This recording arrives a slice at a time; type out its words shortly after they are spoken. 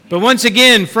But once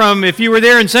again, if you were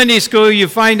there in Sunday school, you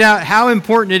find out how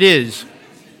important it is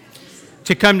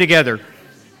to come together.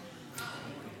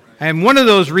 And one of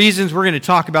those reasons we're going to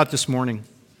talk about this morning.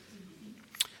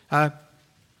 You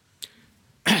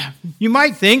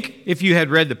might think, if you had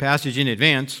read the passage in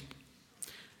advance, of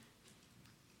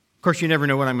course you never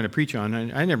know what I'm going to preach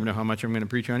on. I never know how much I'm going to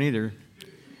preach on either,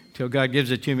 until God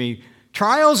gives it to me.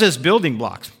 Trials as building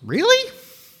blocks. Really?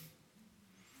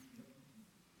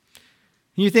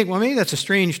 You think, well, maybe that's a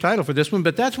strange title for this one,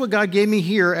 but that's what God gave me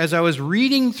here as I was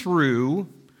reading through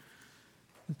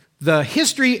the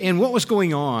history and what was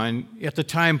going on at the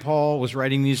time Paul was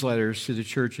writing these letters to the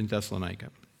church in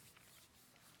Thessalonica.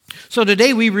 So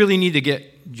today we really need to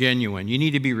get genuine. You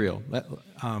need to be real.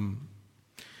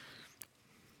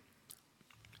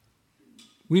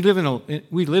 We live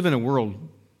in a world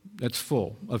that's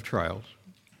full of trials.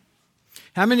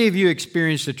 How many of you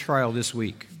experienced a trial this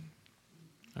week?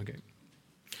 Okay.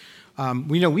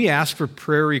 We ask for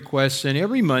prayer requests, and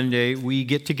every Monday we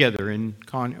get together in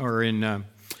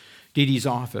Dee Dee's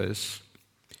office,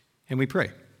 and we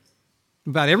pray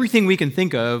about everything we can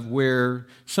think of where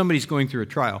somebody's going through a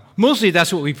trial. Mostly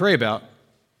that's what we pray about,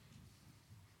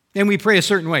 and we pray a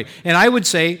certain way. And I would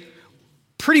say,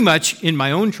 pretty much in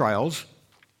my own trials,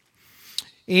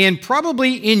 and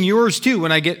probably in yours too,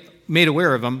 when I get made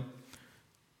aware of them,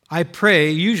 I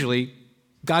pray usually,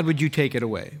 God, would you take it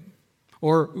away?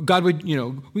 Or God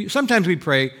would, sometimes we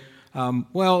pray,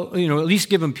 at least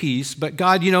give them peace. But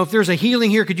God, if there's a healing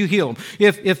here, could you heal them?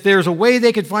 If there's a way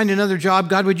they could find another job,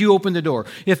 God, would you open the door?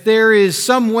 If there is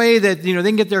some way that, they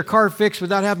can get their car fixed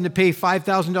without having to pay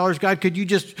 $5,000, God, could you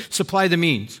just supply the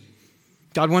means?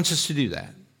 God wants us to do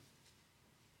that.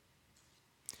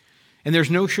 And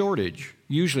there's no shortage,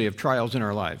 usually, of trials in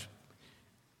our lives.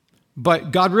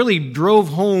 But God really drove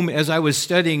home as I was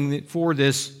studying for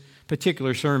this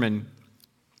particular sermon.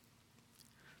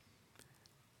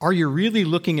 Are you really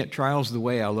looking at trials the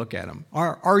way I look at them?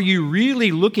 Are you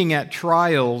really looking at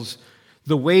trials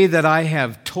the way that I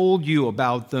have told you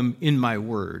about them in my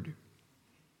word?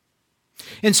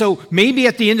 And so maybe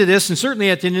at the end of this, and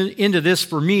certainly at the end of this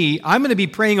for me, I'm going to be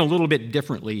praying a little bit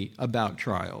differently about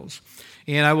trials.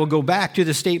 And I will go back to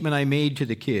the statement I made to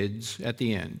the kids at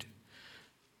the end.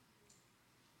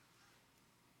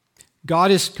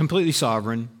 God is completely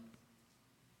sovereign,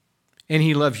 and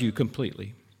He loves you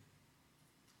completely.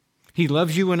 He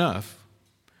loves you enough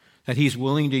that He's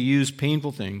willing to use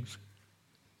painful things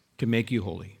to make you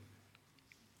holy.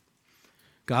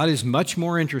 God is much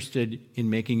more interested in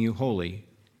making you holy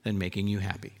than making you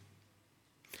happy.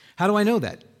 How do I know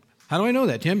that? How do I know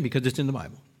that, Tim? Because it's in the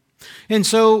Bible. And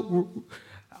so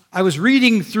I was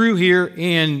reading through here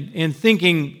and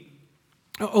thinking,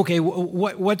 okay,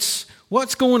 what's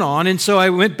going on? And so I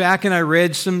went back and I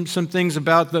read some things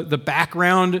about the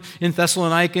background in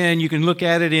Thessalonica, and you can look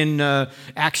at it in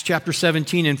Acts chapter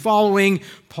 17 and following.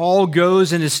 Paul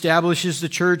goes and establishes the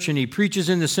church, and he preaches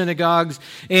in the synagogues,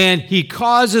 and he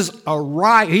causes a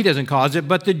riot. He doesn't cause it,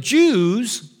 but the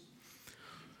Jews.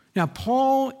 Now,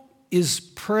 Paul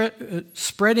is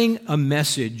spreading a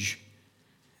message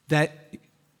that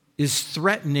is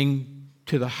threatening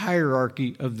to the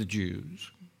hierarchy of the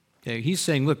Jews. Okay, he's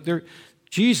saying, look,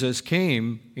 Jesus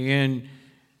came, and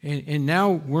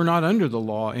now we're not under the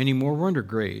law anymore, we're under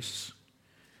grace.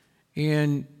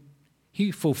 And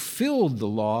He fulfilled the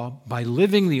law by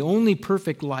living the only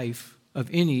perfect life of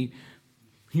any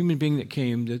human being that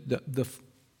came, the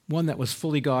one that was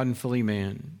fully God and fully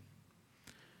man.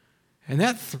 And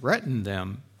that threatened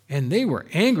them. And they were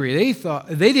angry. They thought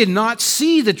they did not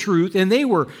see the truth, and they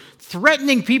were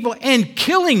threatening people and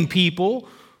killing people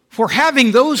for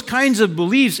having those kinds of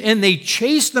beliefs, and they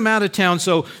chased them out of town.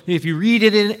 So if you read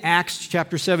it in Acts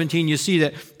chapter 17, you see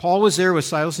that Paul was there with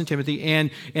Silas and Timothy,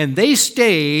 and they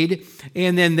stayed,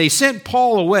 and then they sent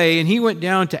Paul away, and he went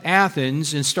down to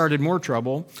Athens and started more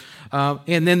trouble.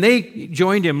 And then they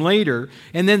joined him later.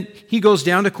 And then he goes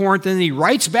down to Corinth and he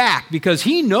writes back because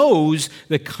he knows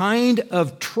the kind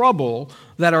of trouble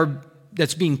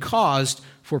that's being caused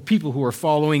for people who are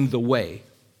following the way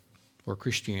or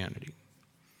Christianity.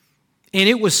 And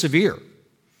it was severe.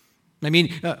 I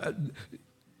mean,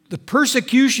 the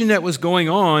persecution that was going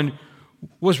on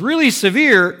was really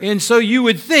severe. And so you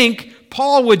would think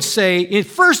Paul would say,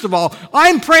 first of all,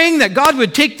 I'm praying that God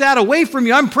would take that away from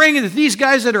you. I'm praying that these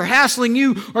guys that are hassling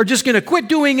you are just going to quit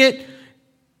doing it.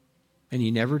 And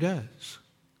He never does.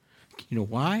 You know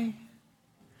why?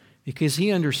 Because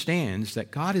He understands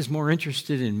that God is more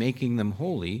interested in making them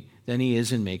holy than He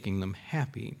is in making them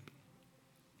happy.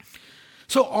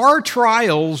 So are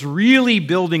trials really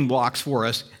building blocks for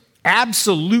us?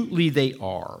 Absolutely they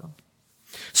are.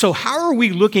 So how are we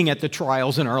looking at the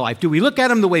trials in our life? Do we look at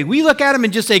them the way we look at them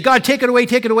and just say, God, take it away,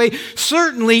 take it away?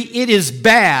 Certainly it is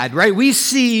bad, right? We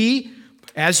see,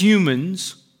 as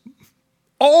humans,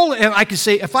 I could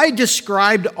say, if I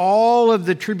described all of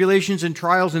the tribulations and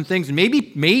trials and things, and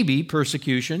maybe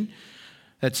persecution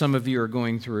that some of you are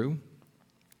going through,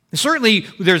 certainly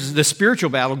there's the spiritual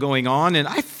battle going on, and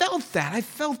I felt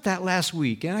that last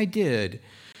week, and I did.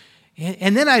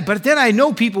 But then I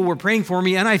know people were praying for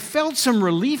me, and I felt some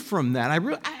relief from that.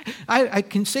 I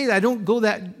can say that I don't go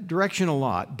that direction a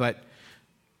lot, but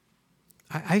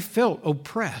I felt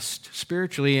oppressed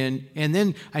spiritually, and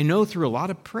then I know through a lot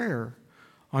of prayer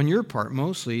on your part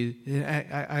mostly,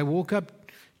 I woke up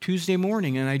Tuesday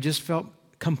morning and I just felt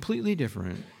completely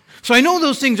different. So I know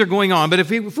those things are going on, but if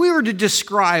we were to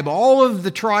describe all of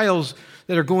the trials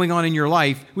that are going on in your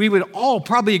life, we would all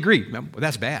probably agree, well,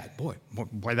 that's bad. Boy,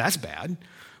 that's bad.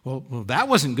 Well, that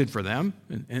wasn't good for them.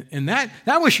 And that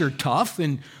was sure tough.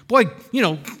 And boy,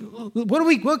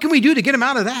 what can we do to get them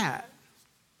out of that?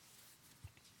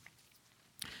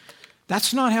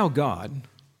 That's not how God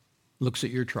looks at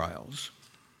your trials.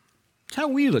 It's how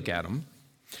we look at them.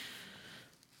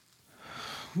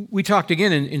 We talked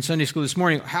again in Sunday school this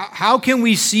morning. How can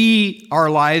we see our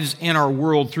lives and our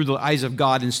world through the eyes of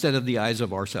God instead of the eyes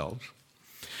of ourselves?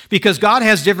 Because God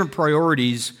has different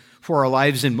priorities for our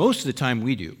lives than most of the time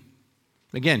we do.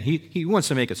 Again, He wants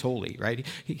to make us holy, right?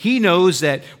 He knows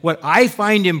that what I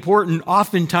find important,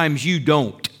 oftentimes you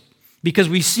don't. Because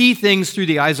we see things through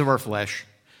the eyes of our flesh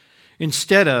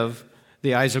instead of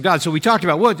the eyes of God. So we talked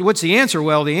about what's the answer?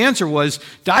 Well, the answer was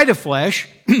die to flesh,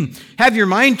 have your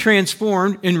mind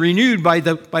transformed and renewed by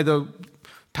the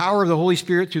power of the Holy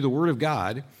Spirit through the Word of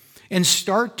God, and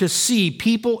start to see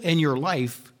people and your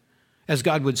life as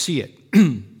God would see it.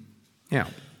 Now,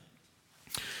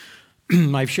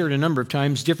 I've shared a number of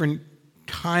times, different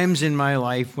times in my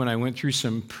life when I went through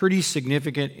some pretty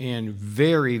significant and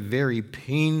very, very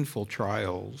painful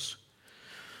trials.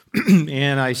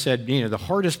 And I said, the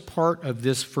hardest part of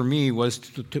this for me was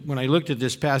when I looked at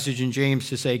this passage in James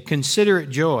to say, consider it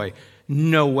joy.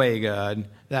 No way, God.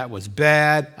 That was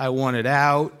bad. I want it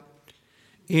out.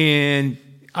 And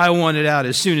I want it out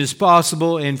as soon as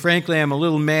possible. And frankly, I'm a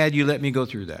little mad you let me go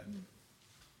through that.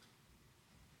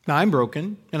 Now, I'm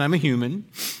broken, and I'm a human.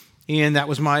 And that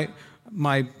was my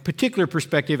particular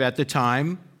perspective at the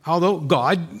time. Although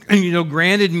God,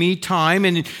 granted me time,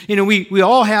 and we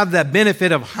all have that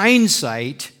benefit of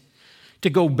hindsight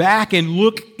to go back and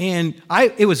look, and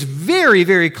it was very,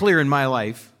 very clear in my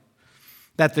life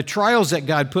that the trials that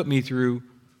God put me through,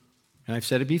 and I've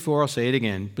said it before, I'll say it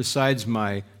again, besides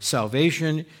my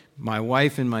salvation, my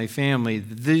wife, and my family,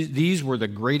 these were the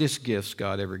greatest gifts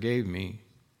God ever gave me.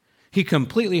 He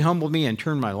completely humbled me and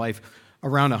turned my life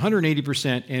around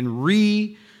 180%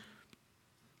 and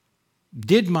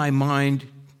did my mind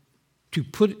to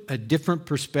put a different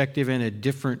perspective and a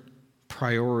different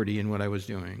priority in what I was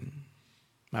doing.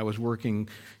 I was working,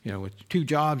 with 2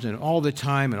 jobs and all the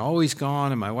time and always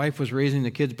gone, and my wife was raising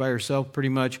the kids by herself pretty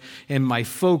much, and my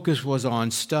focus was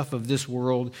on stuff of this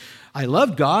world. I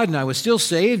loved God, and I was still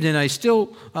saved, and I still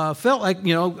felt like,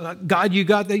 God, you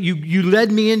got that. You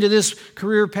led me into this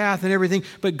career path and everything,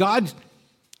 but God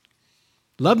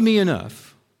loved me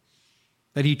enough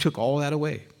that He took all that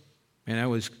away. And I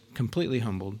was completely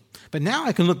humbled. But now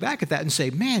I can look back at that and say,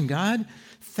 man, God,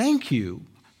 thank you.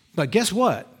 But guess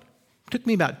what? It took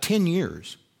me about 10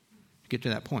 years to get to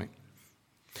that point.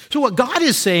 So what God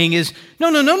is saying is,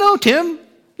 no, Tim.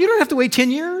 You don't have to wait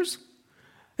 10 years.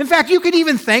 In fact, you could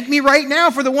even thank me right now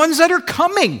for the ones that are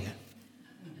coming.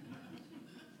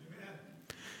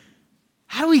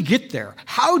 How do we get there?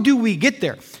 How do we get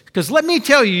there? Because let me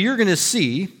tell you, you're going to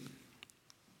see...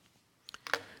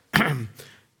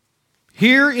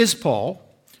 Here is Paul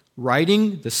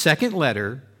writing the second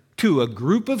letter to a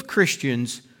group of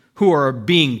Christians who are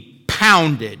being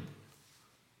pounded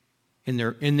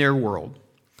in their world.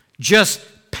 Just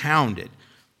pounded,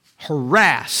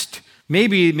 harassed.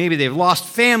 Maybe they've lost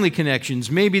family connections.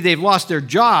 Maybe they've lost their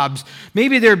jobs.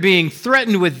 Maybe they're being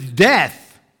threatened with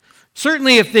death.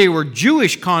 Certainly if they were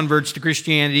Jewish converts to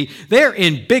Christianity, they're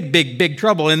in big, big, big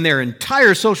trouble, and their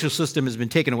entire social system has been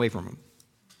taken away from them.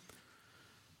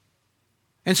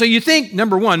 And so you think,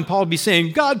 number one, Paul would be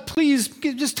saying, God, please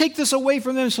just take this away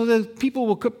from them so that people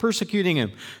will quit persecuting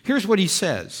him. Here's what he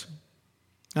says.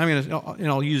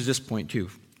 I'll use this point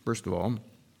too, first of all.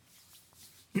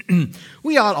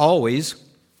 We ought always,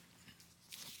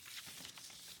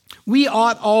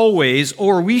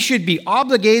 or we should be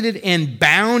obligated and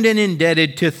bound and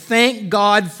indebted to thank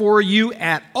God for you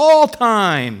at all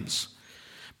times,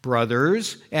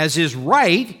 brothers, as is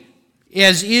right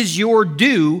as is your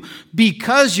due,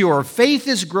 because your faith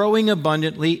is growing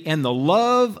abundantly and the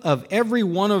love of every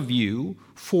one of you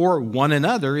for one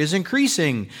another is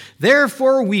increasing.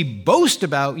 Therefore, we boast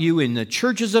about you in the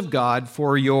churches of God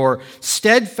for your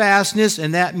steadfastness,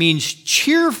 and that means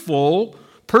cheerful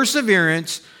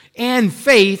perseverance and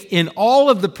faith in all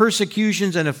of the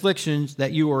persecutions and afflictions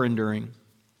that you are enduring.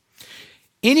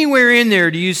 Anywhere in there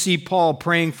do you see Paul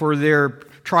praying for their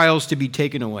trials to be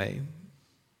taken away?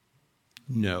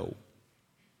 No.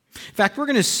 In fact, we're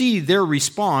going to see their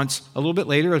response a little bit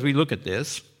later as we look at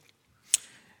this.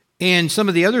 And some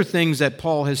of the other things that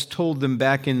Paul has told them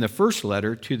back in the first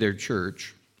letter to their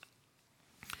church.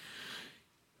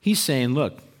 He's saying,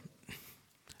 look,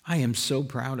 I am so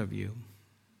proud of you.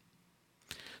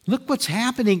 Look what's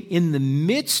happening in the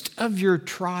midst of your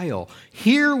trial.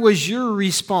 Here was your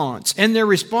response. And their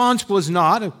response was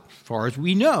not, as far as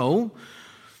we know,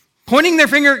 pointing their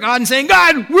finger at God and saying,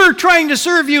 God, we're trying to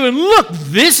serve you, and look,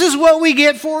 this is what we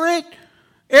get for it.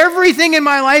 Everything in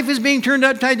my life is being turned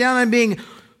upside down. I'm being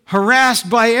harassed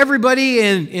by everybody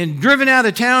and driven out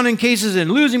of town in cases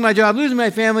and losing my job, losing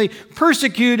my family,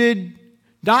 persecuted,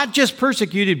 not just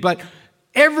persecuted, but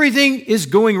everything is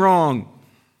going wrong.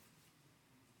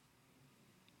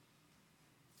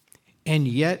 And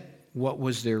yet, what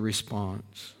was their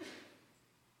response?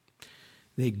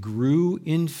 They grew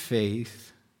in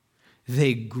faith,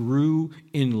 they grew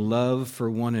in love for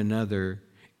one another,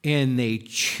 and they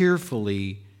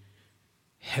cheerfully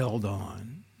held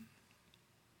on.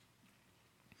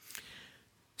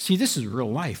 See, this is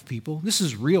real life, people. This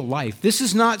is real life. This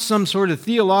is not some sort of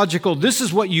theological, this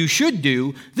is what you should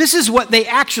do. This is what they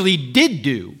actually did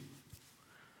do.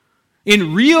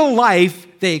 In real life,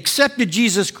 they accepted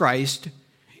Jesus Christ.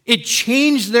 It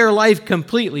changed their life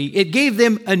completely. It gave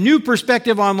them a new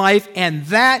perspective on life, and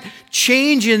that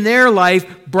change in their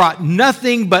life brought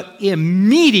nothing but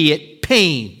immediate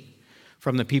pain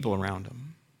from the people around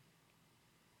them.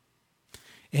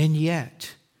 And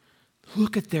yet,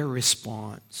 look at their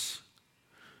response.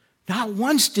 Not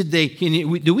once did they,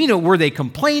 do we know, were they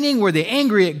complaining? Were they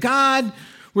angry at God?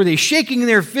 Were they shaking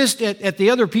their fist at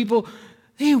the other people?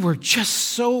 They were just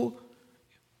so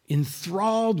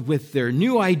enthralled with their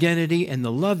new identity and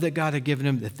the love that God had given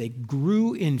them that they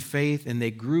grew in faith and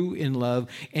they grew in love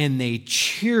and they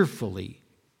cheerfully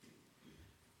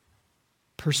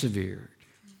persevered.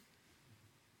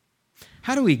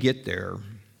 How do we get there?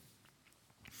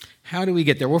 How do we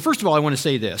get there? Well, first of all, I want to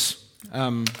say this.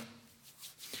 We'll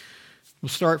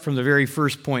start from the very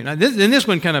first point. And this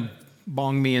one kind of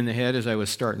bonged me in the head as I was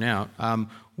starting out. And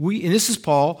this is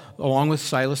Paul, along with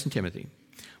Silas and Timothy.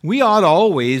 We ought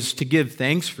always to give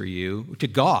thanks for you to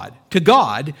God. To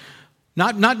God.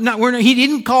 He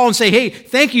didn't call and say, hey,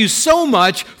 thank you so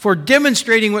much for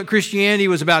demonstrating what Christianity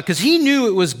was about, because he knew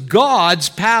it was God's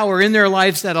power in their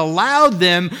lives that allowed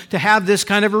them to have this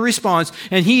kind of a response.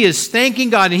 And he is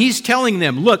thanking God, and he's telling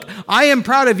them, look, I am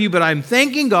proud of you, but I'm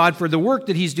thanking God for the work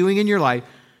that he's doing in your life.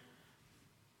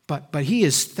 But he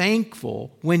is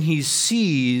thankful when he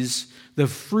sees the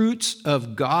fruits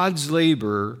of God's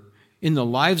labor in the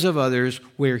lives of others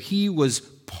where he was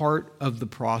part of the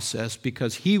process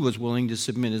because he was willing to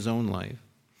submit his own life.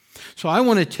 So I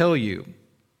want to tell you,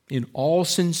 in all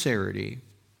sincerity,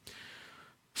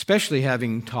 especially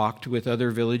having talked with other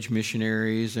village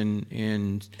missionaries,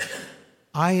 and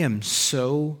I am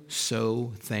so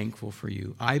thankful for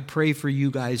you. I pray for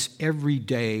you guys every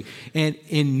day. And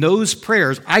in those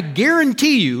prayers, I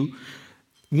guarantee you,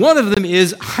 one of them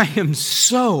is, I am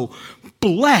so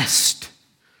blessed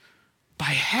by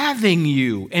having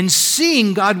you and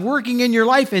seeing God working in your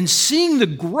life and seeing the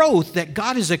growth that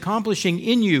God is accomplishing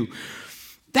in you.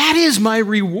 That is my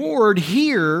reward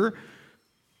here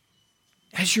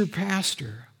as your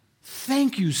pastor.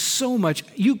 Thank you so much.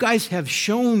 You guys have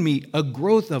shown me a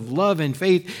growth of love and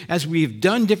faith as we've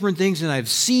done different things, and I've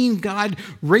seen God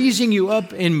raising you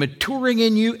up and maturing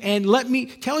in you. And let me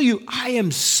tell you, I am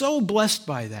so blessed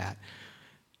by that.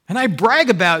 And I brag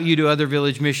about you to other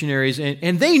village missionaries,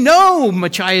 and they know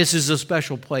Machias is a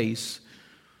special place.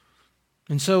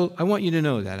 And so I want you to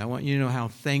know that. I want you to know how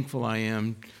thankful I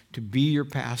am to be your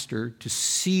pastor, to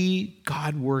see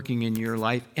God working in your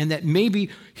life, and that maybe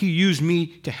he used me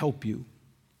to help you.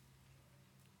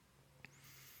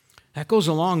 That goes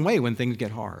a long way when things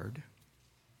get hard.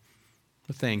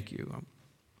 But thank you.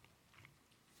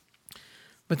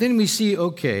 But then we see,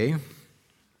 okay,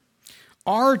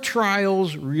 are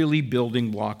trials really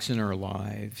building blocks in our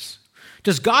lives?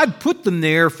 Does God put them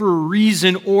there for a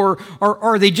reason, or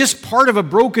are they just part of a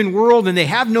broken world and they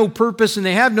have no purpose and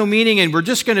they have no meaning and we're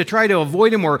just going to try to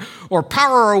avoid them or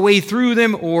power our way through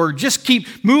them or just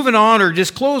keep moving on or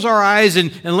just close our eyes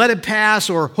and let it pass,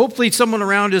 or hopefully someone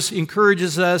around us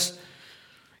encourages us?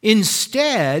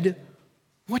 Instead,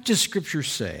 what does Scripture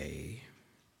say?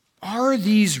 Are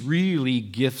these really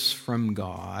gifts from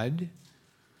God?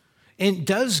 And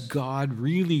does God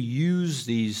really use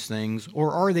these things,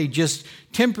 or are they just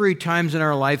temporary times in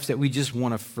our lives that we just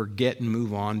want to forget and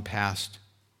move on past?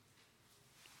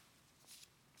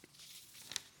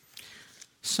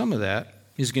 Some of that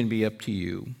is going to be up to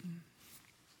you.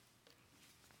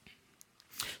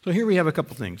 So here we have a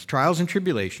couple things: trials and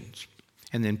tribulations,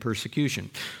 and then persecution.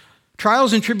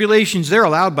 Trials and tribulations, they're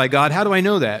allowed by God. How do I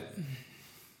know that?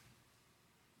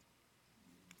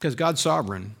 Because God's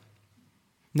sovereign.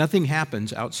 Nothing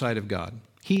happens outside of God.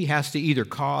 He has to either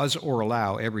cause or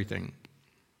allow everything.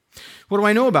 What do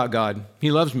I know about God?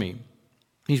 He loves me.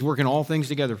 He's working all things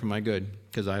together for my good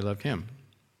because I loved him.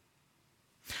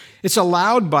 It's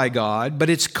allowed by God, but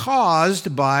it's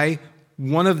caused by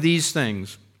one of these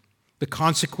things: the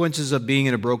consequences of being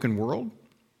in a broken world,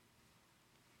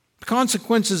 the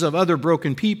consequences of other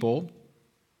broken people,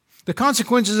 the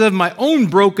consequences of my own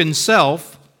broken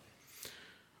self,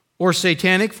 or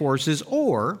satanic forces,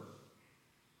 or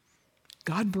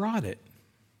God brought it.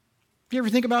 You ever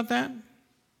think about that?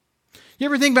 You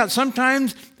ever think about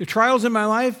sometimes the trials in my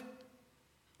life,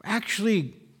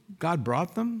 actually God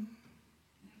brought them?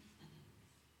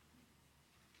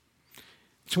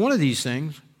 It's one of these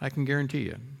things, I can guarantee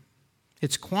you.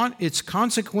 It's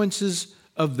consequences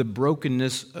of the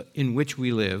brokenness in which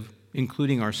we live,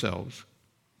 including ourselves.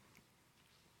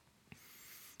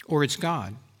 Or it's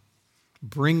God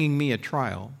bringing me a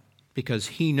trial because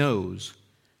he knows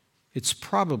it's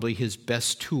probably his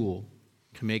best tool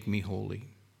to make me holy.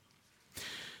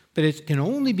 But it can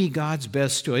only be God's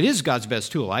best tool. It is God's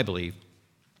best tool, I believe,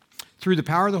 through the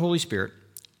power of the Holy Spirit.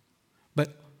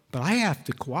 But I have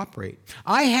to cooperate.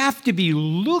 I have to be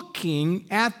looking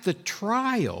at the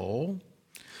trial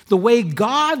the way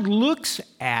God looks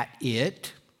at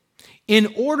it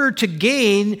in order to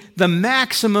gain the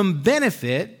maximum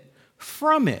benefit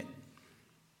from it.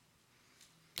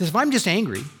 Because if I'm just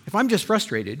angry, if I'm just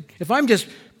frustrated, if I'm just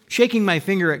shaking my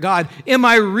finger at God, am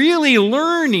I really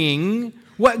learning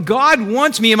what God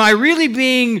wants me? Am I really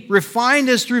being refined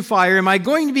as through fire? Am I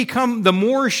going to become the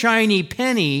more shiny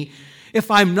penny if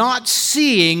I'm not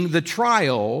seeing the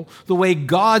trial the way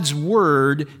God's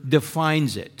Word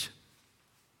defines it?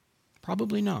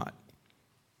 Probably not.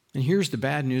 And here's the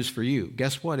bad news for you.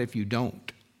 Guess what if you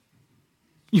don't?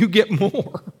 You get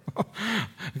more.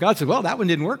 God said, well, that one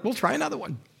didn't work. We'll try another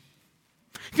one.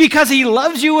 Because he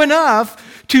loves you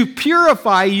enough to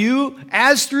purify you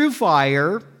as through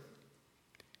fire,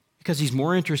 because he's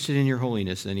more interested in your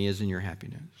holiness than he is in your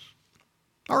happiness.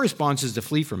 Our response is to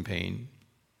flee from pain.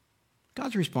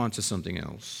 God's response is something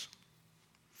else.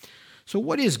 So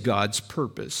what is God's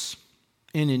purpose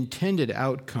and intended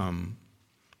outcome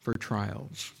for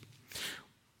trials?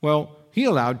 Well, he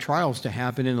allowed trials to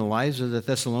happen in the lives of the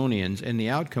Thessalonians, and the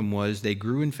outcome was they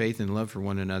grew in faith and love for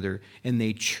one another, and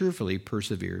they cheerfully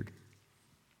persevered.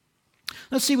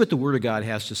 Let's see what the Word of God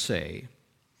has to say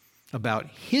about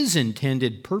his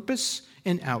intended purpose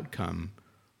and outcome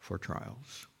for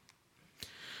trials.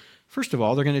 First of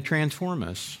all, they're going to transform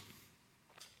us.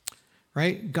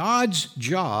 Right? God's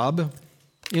job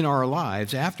in our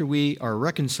lives, after we are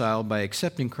reconciled by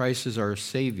accepting Christ as our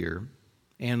Savior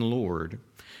and Lord,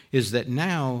 is that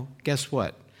now, guess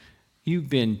what? You've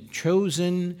been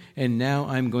chosen, and now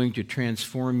I'm going to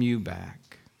transform you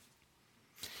back.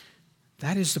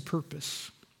 That is the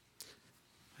purpose.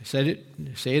 I said it,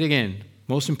 say it again.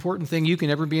 Most important thing you can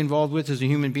ever be involved with as a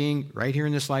human being right here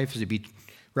in this life is to be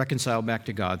reconciled back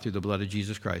to God through the blood of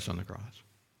Jesus Christ on the cross.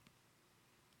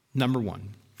 Number one.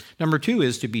 Number two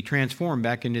is to be transformed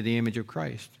back into the image of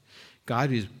Christ.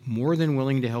 God is more than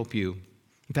willing to help you.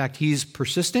 In fact, he's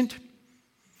persistent,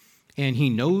 and he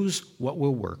knows what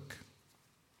will work.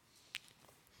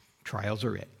 Trials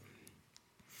are it.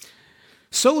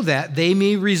 So that they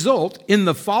may result in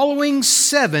the following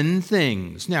 7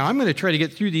 things. Now, I'm going to try to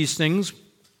get through these things.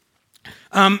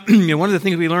 One of the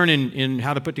things we learn in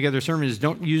how to put together a sermon is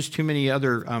don't use too many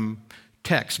other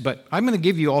texts. But I'm going to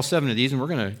give you all 7 of these, and we're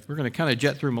going to kind of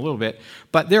jet through them a little bit.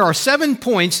 But there are 7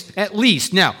 points at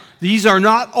least. Now, these are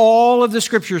not all of the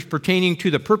scriptures pertaining to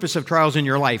the purpose of trials in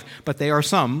your life, but they are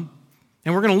some.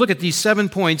 And we're going to look at these 7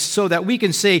 points so that we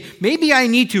can say, maybe I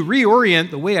need to reorient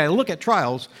the way I look at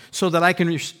trials so that I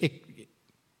can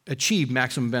achieve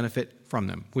maximum benefit from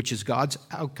them, which is God's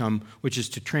outcome, which is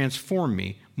to transform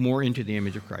me more into the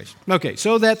image of Christ. Okay,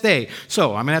 so I'm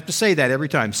going to have to say that every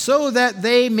time, so that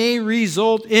they may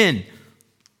result in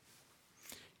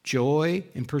joy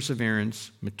and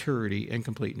perseverance, maturity and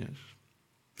completeness.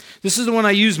 This is the one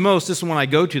I use most. This is the one I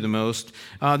go to the most.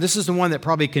 This is the one that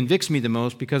probably convicts me the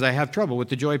most because I have trouble with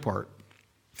the joy part.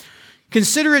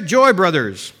 Consider it joy,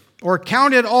 brothers, or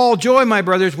count it all joy, my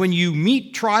brothers, when you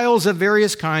meet trials of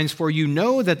various kinds, for you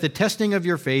know that the testing of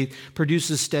your faith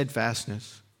produces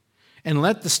steadfastness. And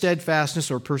let the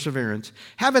steadfastness or perseverance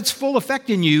have its full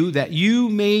effect in you, that you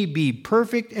may be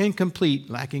perfect and complete,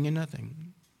 lacking in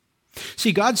nothing.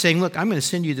 See, God's saying, look, I'm going to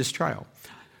send you this trial.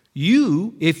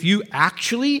 You, if you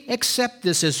actually accept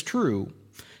this as true,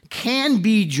 can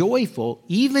be joyful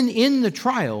even in the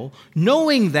trial,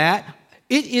 knowing that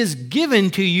it is given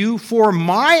to you for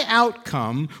my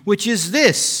outcome, which is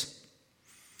this: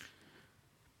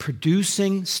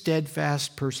 producing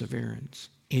steadfast perseverance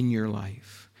in your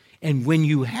life. And when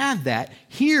you have that,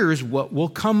 here's what will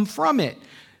come from it: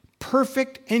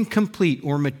 perfect and complete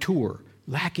or mature,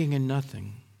 lacking in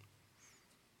nothing.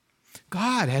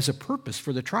 God has a purpose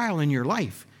for the trial in your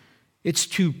life. It's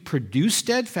to produce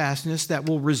steadfastness that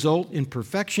will result in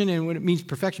perfection, and what it means,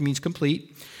 perfection means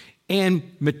complete, and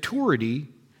maturity,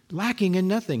 lacking in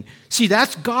nothing. See,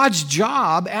 that's God's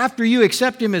job after you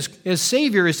accept Him as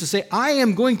Savior, is to say, I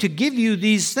am going to give you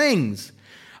these things.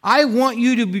 I want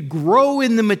you to grow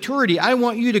in the maturity. I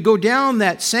want you to go down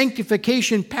that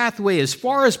sanctification pathway as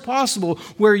far as possible,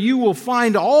 where you will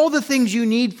find all the things you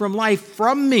need from life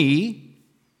from me.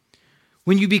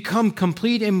 When you become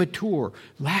complete and mature,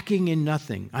 lacking in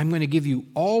nothing, I'm going to give you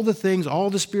all the things,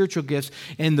 all the spiritual gifts,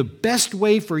 and the best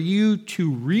way for you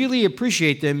to really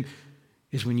appreciate them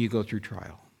is when you go through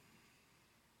trial.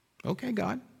 Okay,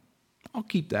 God, I'll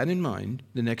keep that in mind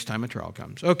the next time a trial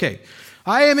comes. Okay,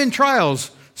 I am in trials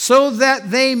so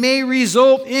that they may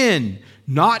result in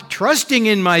not trusting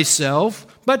in myself,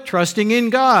 but trusting in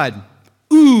God.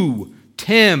 Ooh,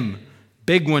 Tim,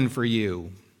 big one for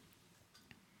you.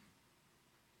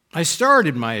 I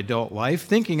started my adult life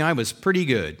thinking I was pretty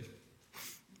good,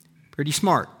 pretty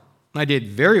smart. I did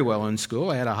very well in school.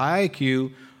 I had a high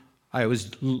IQ. I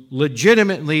was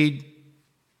legitimately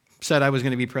said I was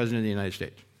going to be president of the United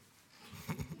States.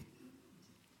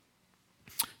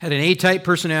 Had an A-type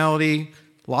personality,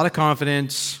 a lot of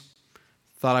confidence,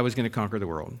 thought I was going to conquer the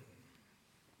world.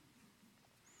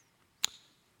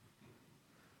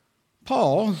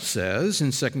 Paul says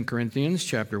in 2 Corinthians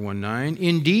chapter 1:9,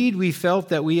 indeed we felt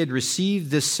that we had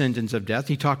received this sentence of death.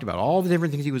 He talked about all the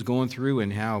different things he was going through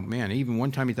and how, man, even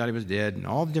one time he thought he was dead and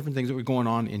all the different things that were going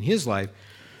on in his life.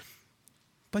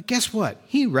 But guess what?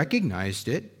 He recognized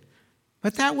it.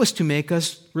 But that was to make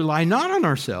us rely not on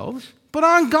ourselves, but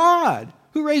on God,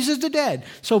 who raises the dead.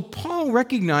 So Paul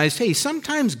recognized, hey,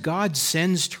 sometimes God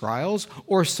sends trials,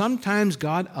 or sometimes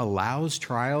God allows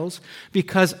trials,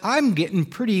 because I'm getting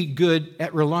pretty good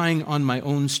at relying on my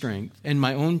own strength and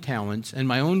my own talents and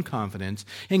my own confidence.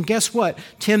 And guess what,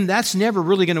 Tim, that's never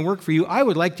really going to work for you. I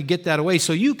would like to get that away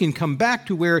so you can come back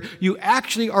to where you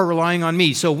actually are relying on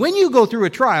me. So when you go through a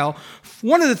trial,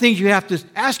 one of the things you have to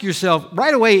ask yourself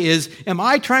right away is, am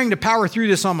I trying to power through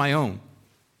this on my own?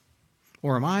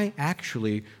 Or am I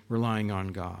actually relying on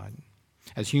God?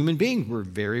 As human beings, we're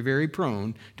very, very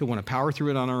prone to want to power through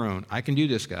it on our own. I can do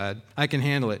this, God. I can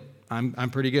handle it.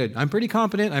 I'm pretty good. I'm pretty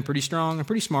competent. I'm pretty strong. I'm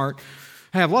pretty smart.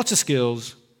 I have lots of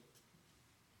skills.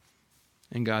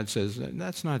 And God says,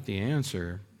 that's not the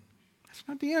answer. That's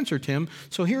not the answer, Tim.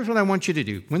 So here's what I want you to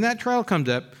do. When that trial comes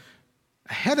up,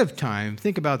 ahead of time,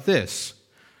 think about this.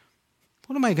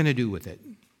 What am I going to do with it?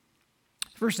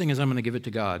 First thing is I'm going to give it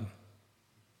to God.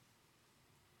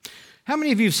 How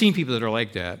many of you have seen people that are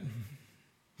like that?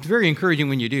 It's very encouraging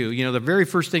when you do. You know, the very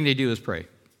first thing they do is pray.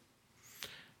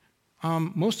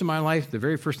 Most of my life, the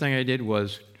very first thing I did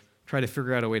was try to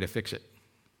figure out a way to fix it.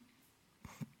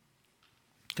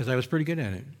 Because I was pretty good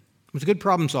at it. I was a good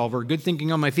problem solver, good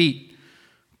thinking on my feet,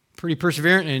 pretty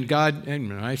perseverant, and God,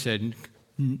 and I said,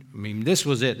 this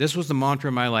was it. This was the mantra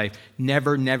of my life.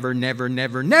 Never, never, never,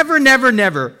 never, never, never,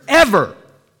 never, ever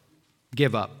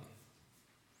give up.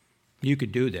 You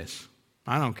could do this.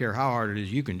 I don't care how hard it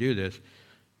is, you can do this.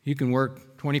 You can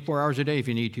work 24 hours a day if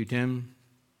you need to, Tim.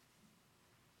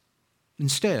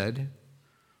 Instead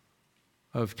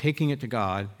of taking it to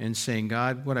God and saying,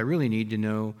 God, what I really need to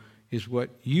know is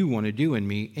what you want to do in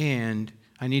me, and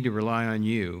I need to rely on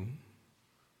you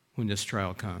when this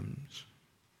trial comes.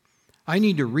 I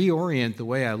need to reorient the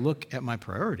way I look at my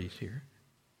priorities here.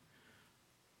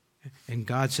 And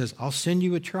God says, I'll send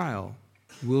you a trial.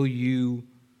 Will you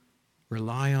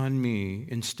rely on me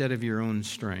instead of your own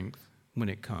strength? when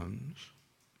it comes.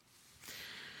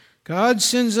 God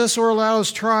sends us or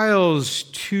allows trials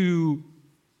to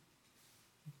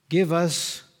give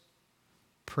us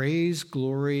praise,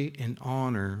 glory, and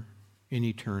honor in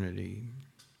eternity.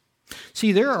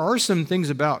 See, there are some things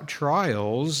about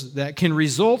trials that can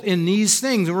result in these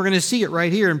things, and we're going to see it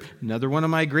right here. Another one of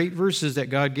my great verses that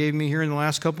God gave me here in the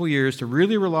last couple of years to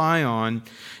really rely on.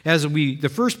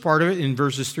 The first part of it in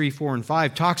verses 3, 4, and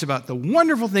 5 talks about the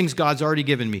wonderful things God's already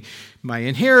given me. My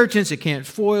inheritance, it can't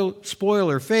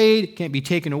spoil or fade, it can't be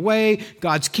taken away.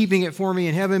 God's keeping it for me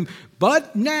in heaven.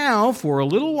 But now, for a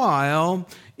little while,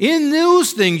 in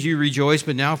those things you rejoice,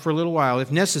 but now for a little while,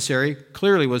 if necessary,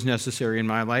 clearly was necessary in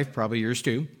my life, probably yours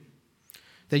too,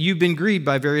 that you've been grieved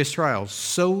by various trials,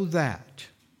 so that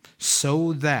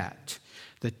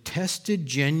the tested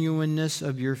genuineness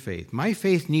of your faith, my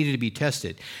faith needed to be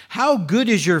tested. How good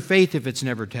is your faith if it's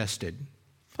never tested?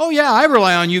 Oh yeah, I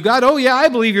rely on you, God. Oh yeah, I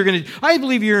believe you're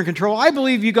in control. I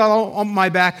believe you got all on my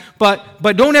back, but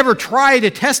don't ever try to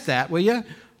test that, will you?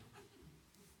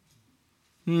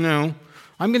 No.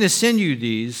 I'm going to send you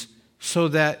these so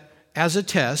that as a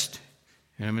test,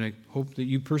 and I'm going to hope that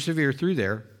you persevere through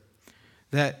there,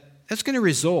 that's going to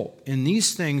result in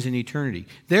these things in eternity.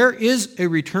 There is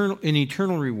an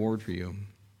eternal reward for you,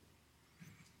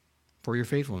 for your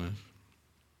faithfulness.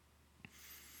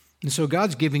 And so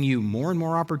God's giving you more and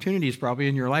more opportunities probably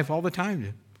in your life all the time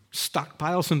to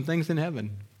stockpile some things in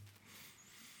heaven.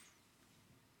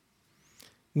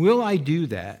 Will I do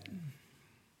that?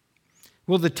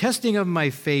 Will the testing of my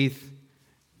faith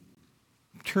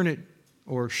turn it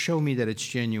or show me that it's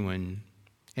genuine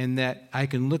and that I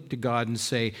can look to God and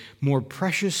say, more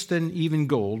precious than even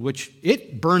gold, which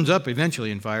it burns up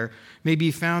eventually in fire, may be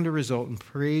found to result in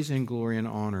praise and glory and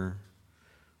honor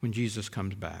when Jesus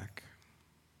comes back.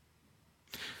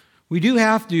 We do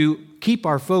have to keep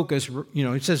our focus,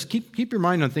 it says keep your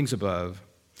mind on things above,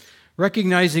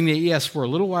 recognizing that, yes, for a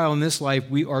little while in this life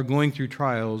we are going through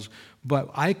trials,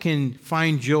 but I can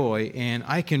find joy and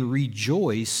I can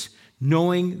rejoice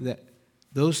knowing that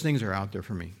those things are out there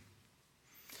for me.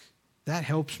 That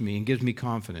helps me and gives me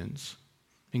confidence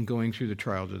in going through the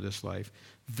trials of this life.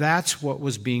 That's what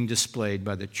was being displayed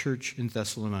by the church in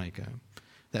Thessalonica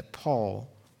that Paul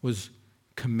was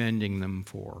commending them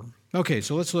for. Okay,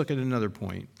 so let's look at another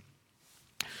point.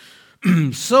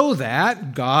 So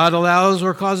that God allows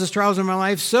or causes trials in my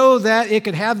life so that it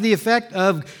could have the effect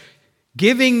of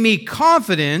giving me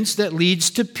confidence that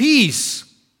leads to peace.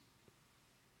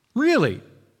 Really?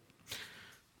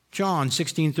 John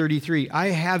 16:33, I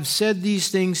have said these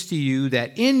things to you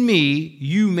that in me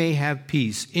you may have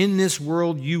peace. In this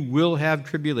world you will have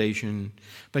tribulation,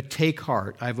 but take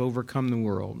heart, I've overcome the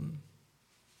world.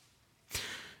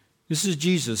 This is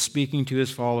Jesus speaking to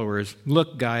his followers.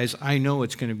 Look, guys, I know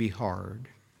it's going to be hard,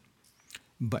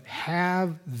 but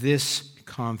have this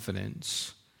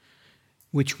confidence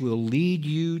which will lead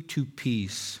you to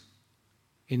peace.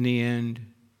 In the end,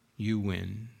 you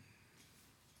win.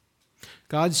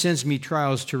 God sends me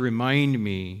trials to remind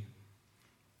me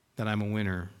that I'm a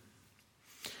winner.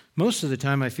 Most of the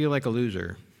time, I feel like a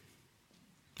loser.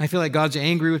 I feel like God's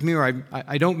angry with me, or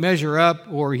I don't measure up,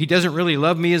 or he doesn't really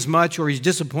love me as much, or he's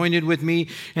disappointed with me,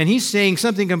 and he's saying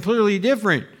something completely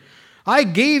different.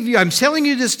 I'm telling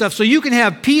you this stuff so you can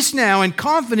have peace now and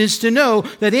confidence to know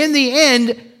that in the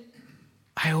end,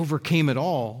 I overcame it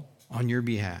all on your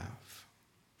behalf.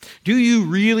 Do you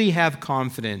really have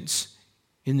confidence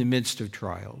in the midst of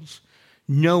trials,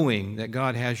 knowing that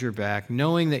God has your back,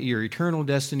 knowing that your eternal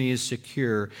destiny is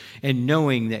secure, and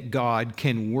knowing that God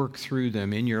can work through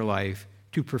them in your life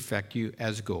to perfect you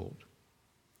as gold?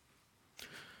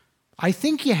 I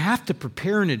think you have to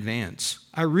prepare in advance.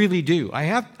 I really do.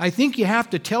 I think you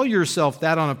have to tell yourself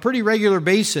that on a pretty regular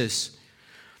basis.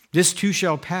 This too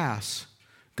shall pass.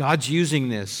 God's using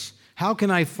this. How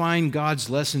can I find God's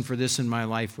lesson for this in my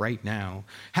life right now?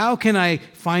 How can I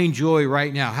find joy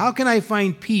right now? How can I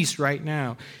find peace right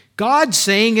now? God's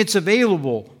saying it's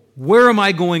available. Where am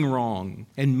I going wrong?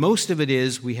 And most of it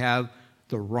is we have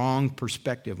the wrong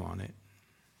perspective on it.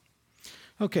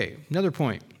 Okay, another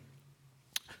point.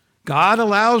 God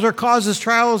allows or causes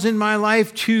trials in my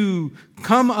life to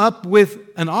come up with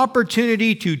an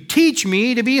opportunity to teach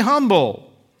me to be humble.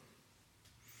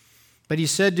 But he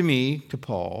said to me, to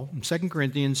Paul, in 2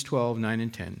 Corinthians 12, 9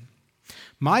 and 10,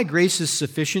 my grace is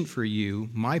sufficient for you.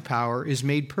 My power is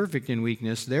made perfect in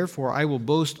weakness. Therefore, I will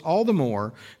boast all the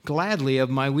more gladly of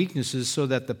my weaknesses so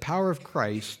that the power of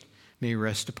Christ may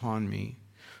rest upon me.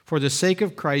 For the sake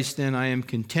of Christ, then, I am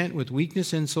content with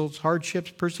weakness, insults,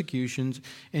 hardships, persecutions,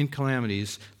 and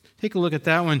calamities. Take a look at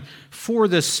that one. For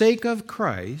the sake of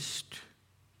Christ,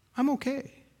 I'm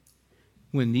okay.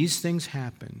 when these things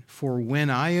happen, for when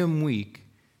I am weak,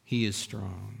 he is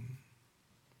strong.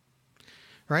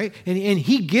 Right? And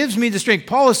he gives me the strength.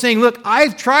 Paul is saying, look,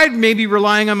 I've tried maybe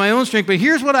relying on my own strength, but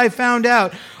here's what I found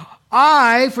out.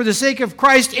 I, for the sake of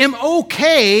Christ, am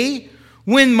okay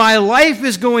when my life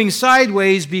is going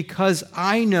sideways because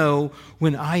I know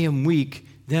when I am weak,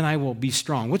 then I will be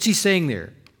strong. What's he saying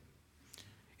there?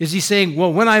 Is he saying,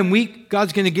 well, when I'm weak,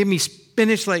 God's going to give me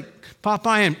spinach like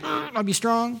Popeye and I'll be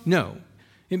strong? No.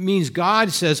 It means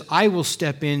God says, I will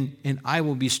step in and I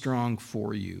will be strong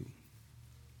for you.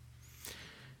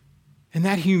 And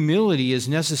that humility is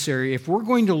necessary. If we're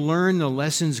going to learn the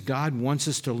lessons God wants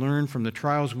us to learn from the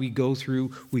trials we go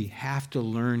through, we have to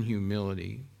learn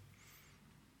humility.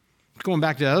 Going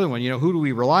back to the other one, who do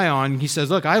we rely on? He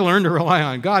says, look, I learned to rely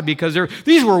on God because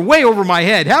these were way over my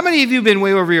head. How many of you have been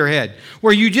way over your head?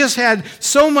 Where you just had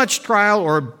so much trial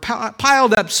or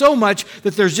piled up so much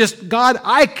that there's just, God,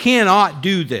 I cannot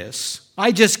do this.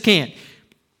 I just can't.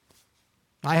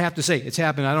 I have to say, it's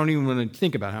happened. I don't even want to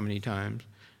think about how many times.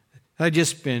 I've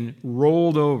just been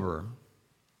rolled over.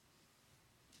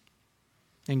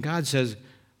 And God says,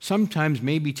 sometimes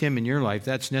maybe, Tim, in your life,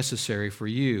 that's necessary for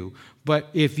you. But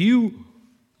if you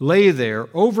lay there,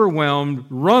 overwhelmed,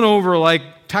 run over like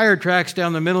tire tracks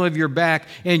down the middle of your back,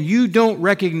 and you don't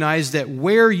recognize that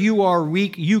where you are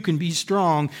weak, you can be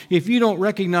strong, if you don't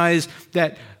recognize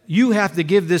that you have to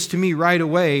give this to me right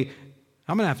away,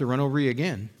 I'm going to have to run over you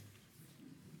again.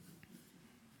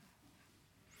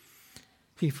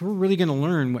 If we're really going to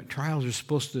learn what trials are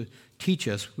supposed to teach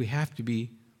us, we have to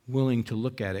be willing to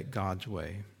look at it God's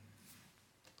way.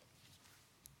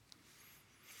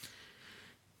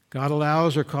 God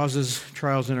allows or causes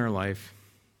trials in our life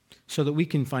so that we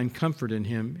can find comfort in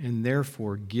Him and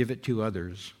therefore give it to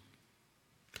others.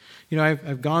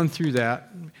 I've gone through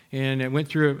that, and I went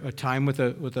through a time with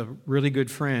a really good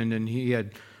friend, and he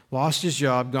had lost his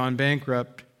job, gone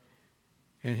bankrupt,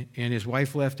 and his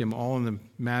wife left him all in the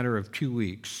matter of 2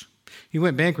 weeks. He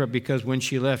went bankrupt because when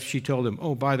she left, she told him,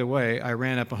 oh, by the way, I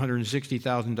ran up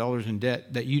 $160,000 in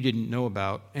debt that you didn't know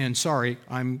about, and sorry,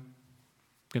 I'm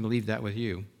going to leave that with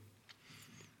you.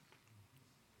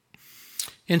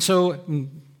 And so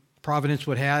Providence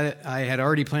would have it, I had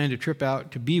already planned a trip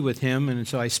out to be with him, and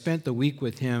so I spent the week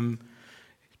with him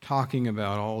talking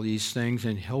about all these things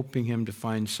and helping him to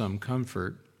find some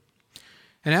comfort.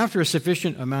 And after a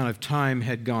sufficient amount of time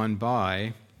had gone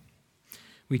by,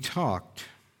 we talked.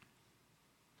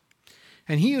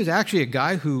 And he was actually a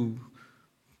guy who,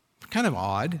 kind of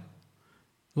odd,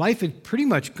 life had pretty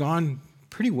much gone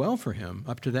pretty well for him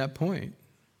up to that point.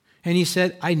 And he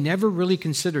said, I never really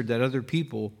considered that other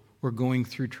people were going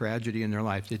through tragedy in their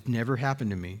lives. It never happened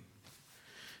to me.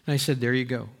 And I said, there you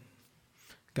go.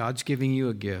 God's giving you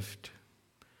a gift.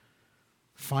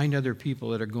 Find other people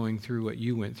that are going through what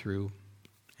you went through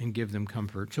and give them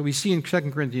comfort. So we see in 2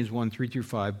 Corinthians 1, 3 through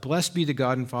 5, blessed be the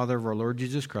God and Father of our Lord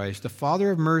Jesus Christ, the Father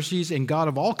of mercies and God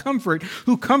of all comfort,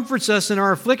 who comforts us in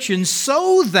our afflictions,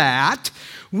 so that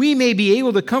we may be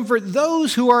able to comfort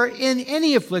those who are in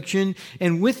any affliction,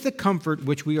 and with the comfort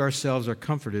which we ourselves are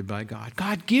comforted by God.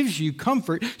 God gives you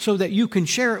comfort so that you can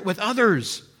share it with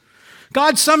others.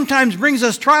 God sometimes brings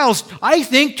us trials, I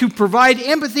think, to provide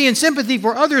empathy and sympathy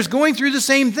for others going through the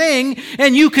same thing,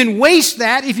 and you can waste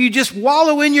that if you just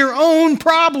wallow in your own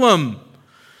problem.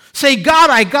 Say, God,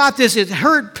 I got this, it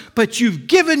hurt, but you've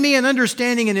given me an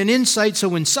understanding and an insight, so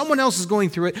when someone else is going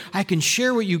through it, I can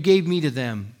share what you gave me to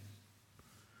them.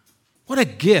 What a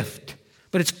gift.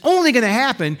 But it's only going to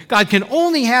happen, God can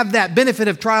only have that benefit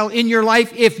of trial in your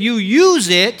life if you use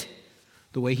it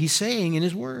the way He's saying in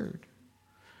His Word.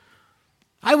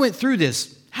 I went through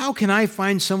this. How can I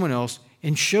find someone else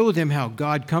and show them how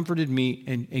God comforted me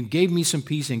and gave me some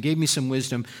peace and gave me some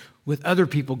wisdom with other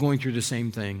people going through the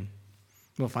same thing?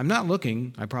 Well, if I'm not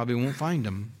looking, I probably won't find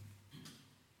them.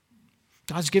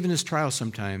 God's given us trials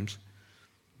sometimes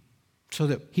so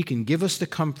that He can give us the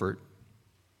comfort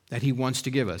that He wants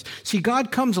to give us. See,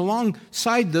 God comes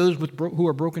alongside those who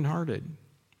are brokenhearted.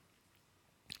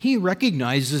 He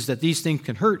recognizes that these things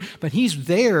can hurt, but He's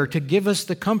there to give us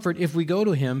the comfort if we go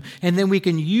to Him, and then we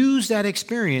can use that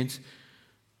experience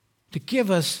to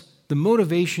give us the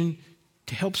motivation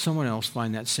to help someone else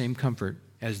find that same comfort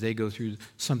as they go through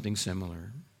something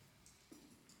similar.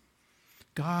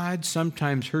 God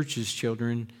sometimes hurts His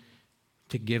children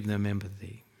to give them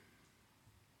empathy.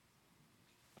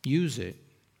 Use it.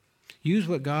 Use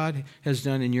what God has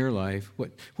done in your life,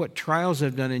 what trials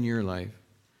have done in your life,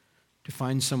 to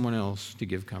find someone else to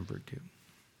give comfort to.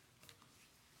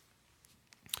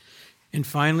 And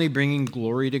finally, bringing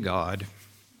glory to God.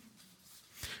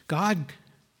 God,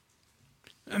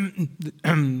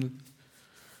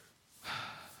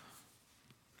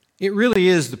 It really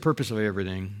is the purpose of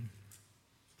everything.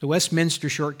 The Westminster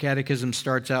Short Catechism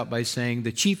starts out by saying,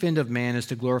 the chief end of man is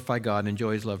to glorify God and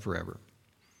enjoy his love forever.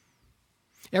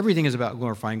 Everything is about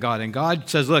glorifying God. And God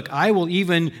says, look, I will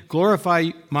even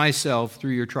glorify myself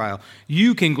through your trial.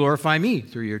 You can glorify me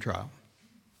through your trial.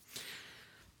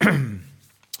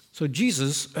 So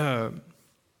Jesus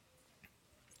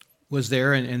was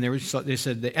there, and they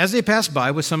said that as they passed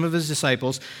by with some of his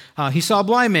disciples, he saw a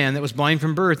blind man that was blind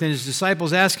from birth. And his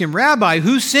disciples asked him, Rabbi,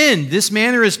 who sinned, this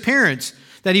man or his parents,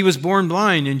 that he was born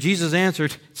blind? And Jesus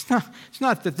answered, it's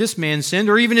not that this man sinned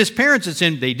or even his parents had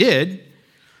sinned. They did.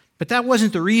 But that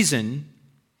wasn't the reason,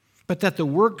 but that the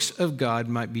works of God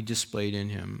might be displayed in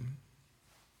him.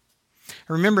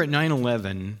 I remember at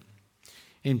 9/11,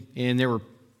 and there were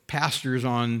pastors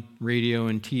on radio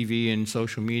and TV and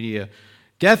social media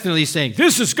definitely saying,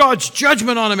 this is God's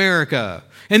judgment on America.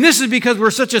 And this is because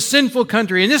we're such a sinful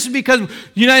country. And this is because the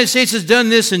United States has done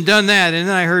this and done that. And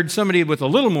then I heard somebody with a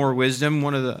little more wisdom,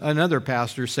 another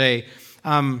pastor, say,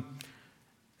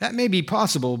 that may be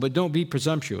possible, but don't be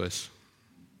presumptuous.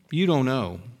 You don't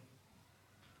know.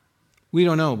 We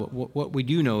don't know, but what we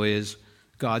do know is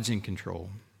God's in control.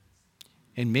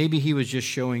 And maybe he was just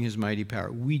showing his mighty power.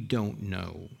 We don't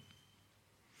know.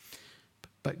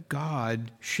 But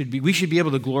we should be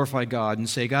able to glorify God and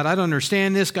say, God, I don't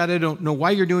understand this. God, I don't know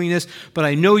why you're doing this, but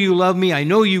I know you love me. I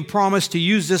know you promised to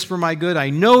use this for my good.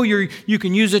 I know you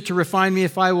can use it to refine me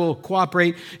if I will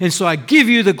cooperate. And so I give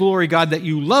you the glory, God, that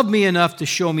you love me enough to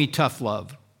show me tough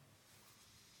love.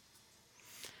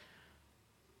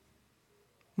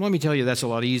 Let me tell you, that's a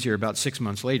lot easier about 6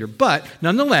 months later. But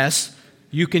nonetheless,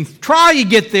 you can try to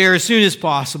get there as soon as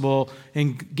possible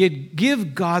and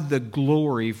give God the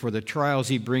glory for the trials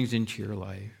he brings into your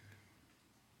life.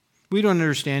 We don't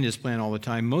understand his plan all the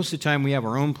time. Most of the time we have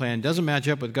our own plan. It doesn't match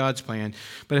up with God's plan.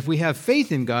 But if we have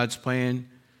faith in God's plan,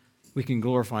 we can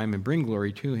glorify him and bring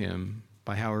glory to him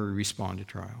by how we respond to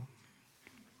trial.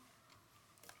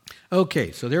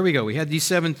 Okay, so there we go. We had these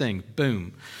 7 things.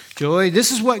 Boom. Joy, this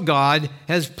is what God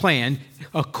has planned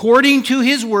according to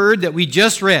his word that we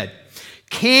just read.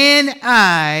 Can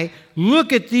I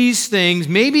look at these things,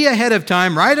 maybe ahead of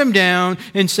time, write them down,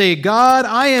 and say, God,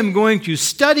 I am going to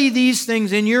study these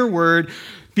things in your word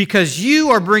because you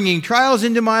are bringing trials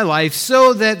into my life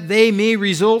so that they may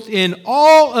result in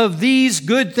all of these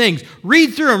good things.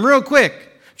 Read through them real quick.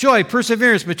 Joy,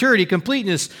 perseverance, maturity,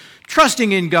 completeness,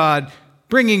 trusting in God,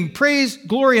 bringing praise,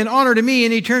 glory, and honor to me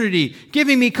in eternity,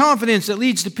 giving me confidence that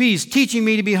leads to peace, teaching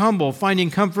me to be humble,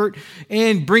 finding comfort,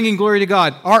 and bringing glory to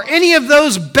God. Are any of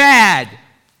those bad?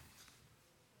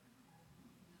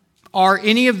 Are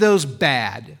any of those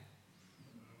bad?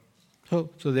 So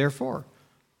therefore,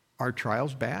 are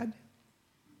trials bad?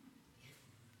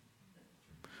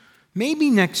 Maybe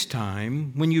next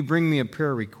time when you bring me a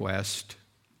prayer request,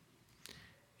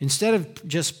 instead of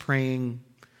just praying,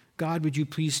 God, would you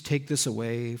please take this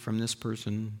away from this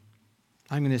person?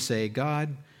 I'm going to say, God,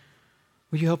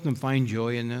 will you help them find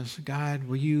joy in this? God,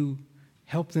 will you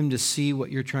help them to see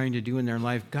what you're trying to do in their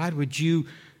life? God, would you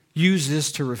use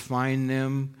this to refine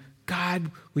them? God,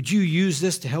 would you use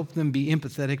this to help them be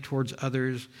empathetic towards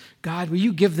others? God, will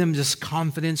you give them this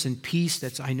confidence and peace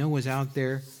that I know is out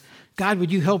there? God,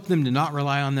 would you help them to not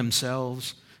rely on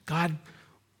themselves? God,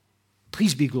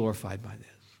 please be glorified by this.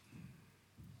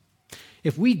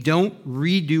 If we don't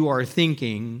redo our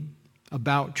thinking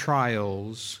about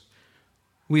trials,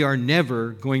 we are never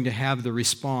going to have the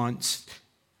response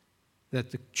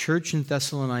that the church in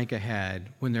Thessalonica had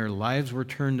when their lives were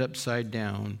turned upside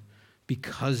down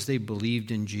because they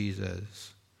believed in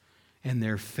Jesus, and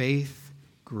their faith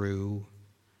grew,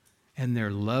 and their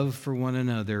love for one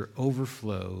another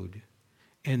overflowed,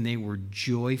 and they were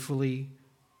joyfully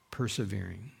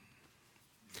persevering.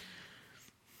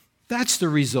 That's the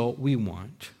result we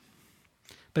want.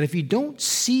 But if you don't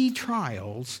see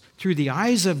trials through the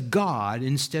eyes of God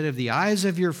instead of the eyes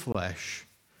of your flesh,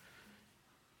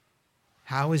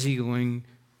 how is he going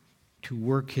to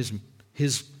work his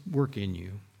work in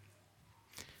you?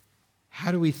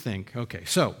 How do we think? Okay,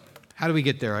 so how do we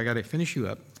get there? I got to finish you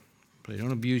up, but I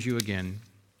don't abuse you again.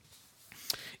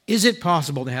 Is it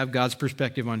possible to have God's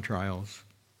perspective on trials?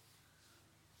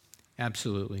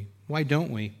 Absolutely. Why don't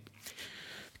we?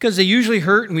 Because they usually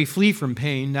hurt and we flee from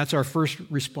pain. That's our first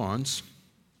response.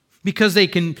 Because they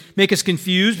can make us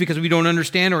confused because we don't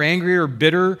understand or angry or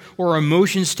bitter, or our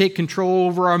emotions take control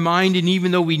over our mind, and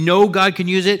even though we know God can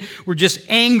use it, we're just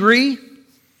angry.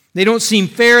 They don't seem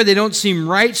fair, they don't seem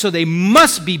right, so they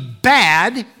must be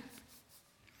bad.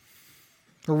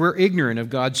 Or we're ignorant of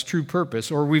God's true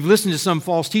purpose. Or we've listened to some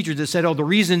false teachers that said, oh, the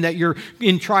reason that you're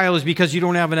in trial is because you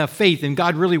don't have enough faith, and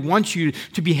God really wants you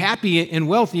to be happy and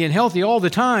wealthy and healthy all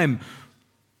the time.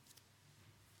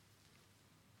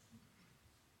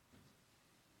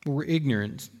 We're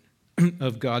ignorant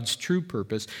of God's true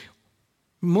purpose.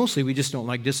 Mostly we just don't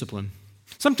like discipline.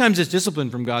 Sometimes it's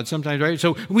discipline from God, sometimes, right?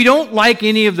 So we don't like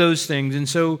any of those things, and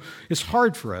so it's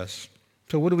hard for us.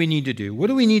 So what do we need to do? What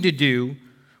do we need to do?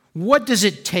 What does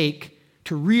it take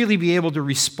to really be able to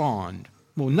respond?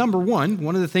 Well, number one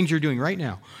of the things you're doing right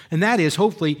now, and that is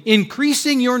hopefully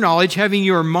increasing your knowledge, having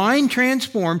your mind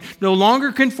transformed, no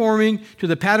longer conforming to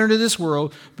the pattern of this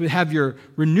world, but have your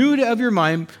renewed of your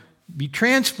mind be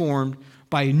transformed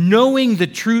by knowing the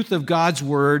truth of God's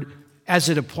word as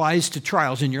it applies to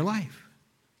trials in your life.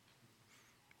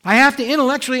 I have to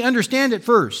intellectually understand it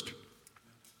first.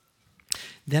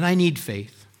 Then I need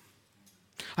faith.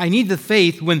 I need the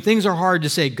faith when things are hard to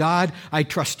say, God, I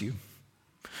trust you.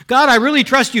 God, I really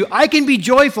trust you. I can be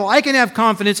joyful. I can have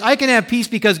confidence. I can have peace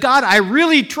because, God, I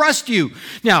really trust you.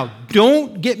 Now,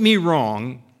 don't get me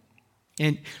wrong.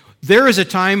 And there is a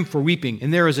time for weeping,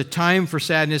 and there is a time for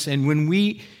sadness. And when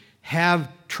we have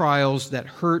trials that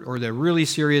hurt or they're really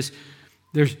serious,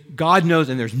 God knows,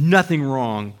 and there's nothing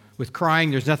wrong with crying.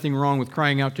 There's nothing wrong with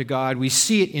crying out to God. We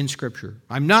see it in Scripture.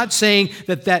 I'm not saying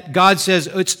that God says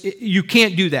you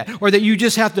can't do that, or that you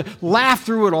just have to laugh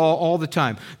through it all the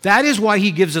time. That is why He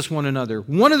gives us one another.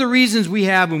 One of the reasons we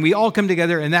have when we all come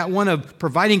together, and that one of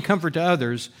providing comfort to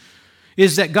others,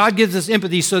 is that God gives us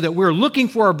empathy so that we're looking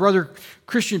for our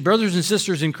Christian brothers and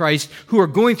sisters in Christ who are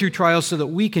going through trials so that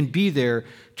we can be there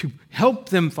to help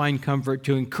them find comfort,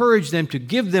 to encourage them, to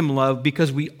give them love,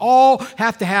 because we all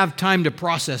have to have time to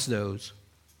process those.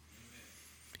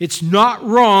 It's not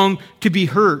wrong to be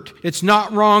hurt. It's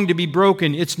not wrong to be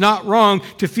broken. It's not wrong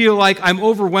to feel like I'm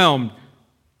overwhelmed.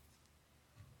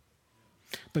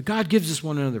 But God gives us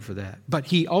one another for that. But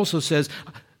He also says,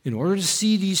 in order to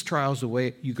see these trials the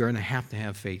way, you're going to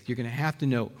have faith. You're going to have to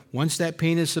know, once that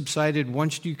pain has subsided,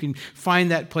 once you can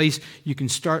find that place, you can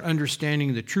start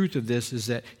understanding the truth of this is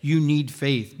that you need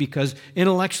faith, because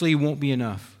intellectually it won't be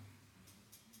enough.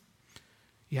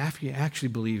 You have to actually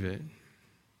believe it.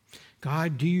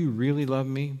 God, do you really love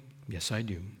me? Yes, I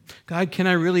do. God, can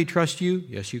I really trust you?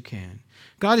 Yes, you can.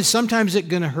 God, is sometimes it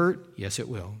going to hurt? Yes, it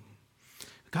will.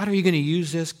 God, are you going to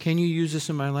use this? Can you use this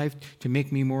in my life to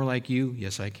make me more like you?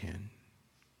 Yes, I can.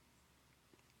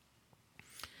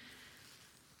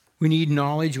 We need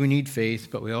knowledge, we need faith,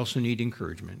 but we also need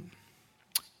encouragement.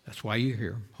 That's why you're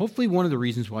here. Hopefully one of the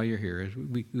reasons why you're here is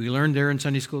we learned there in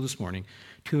Sunday school this morning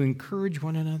to encourage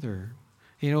one another.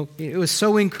 You know, it was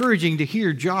so encouraging to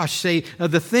hear Josh say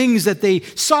the things that they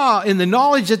saw and the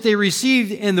knowledge that they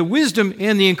received and the wisdom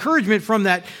and the encouragement from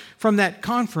that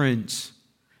conference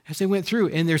as they went through.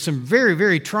 And there's some very,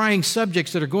 very trying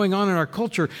subjects that are going on in our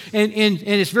culture. And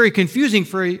it's very confusing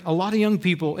for a lot of young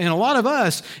people and a lot of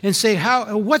us, and say,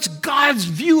 what's God's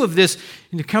view of this?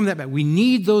 And to come to that back, we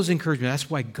need those encouragement. That's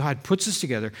why God puts us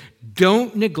together.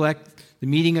 Don't neglect the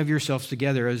meeting of yourselves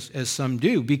together as some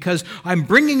do, because I'm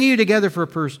bringing you together for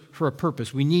a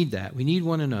purpose. We need that. We need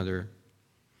one another.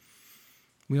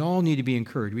 We all need to be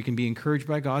encouraged. We can be encouraged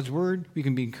by God's word. We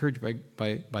can be encouraged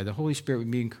by the Holy Spirit. We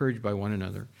can be encouraged by one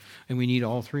another. And we need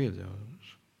all three of those.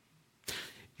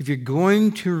 If you're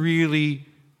going to really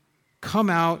come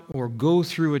out or go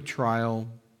through a trial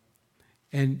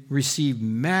and receive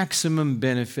maximum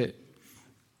benefit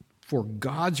for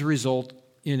God's result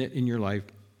in it in your life,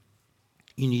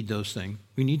 you need those things.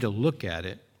 We need to look at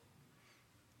it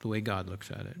the way God looks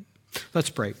at it. Let's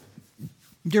pray.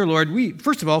 Dear Lord,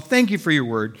 first of all, thank you for your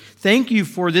word. Thank you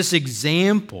for this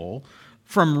example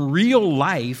from real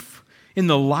life in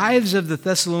the lives of the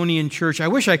Thessalonian church. I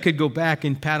wish I could go back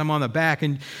and pat them on the back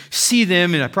and see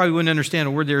them, and I probably wouldn't understand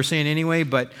a word they were saying anyway,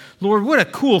 but Lord, what a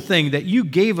cool thing that you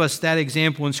gave us that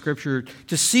example in Scripture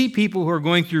to see people who are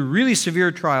going through really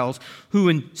severe trials, who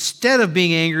instead of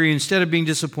being angry, instead of being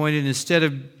disappointed, instead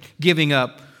of giving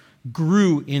up,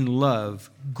 grew in love,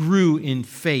 grew in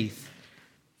faith,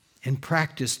 and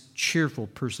practice cheerful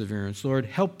perseverance. Lord,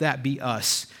 help that be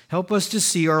us. Help us to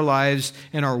see our lives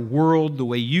and our world the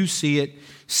way you see it,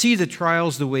 see the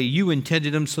trials the way you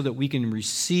intended them, so that we can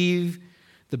receive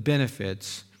the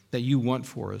benefits that you want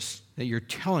for us, that you're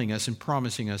telling us and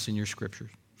promising us in your Scriptures.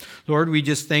 Lord, we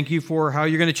just thank you for how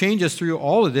you're going to change us through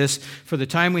all of this for the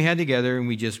time we had together, and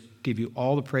we just give you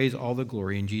all the praise, all the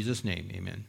glory. In Jesus' name, amen.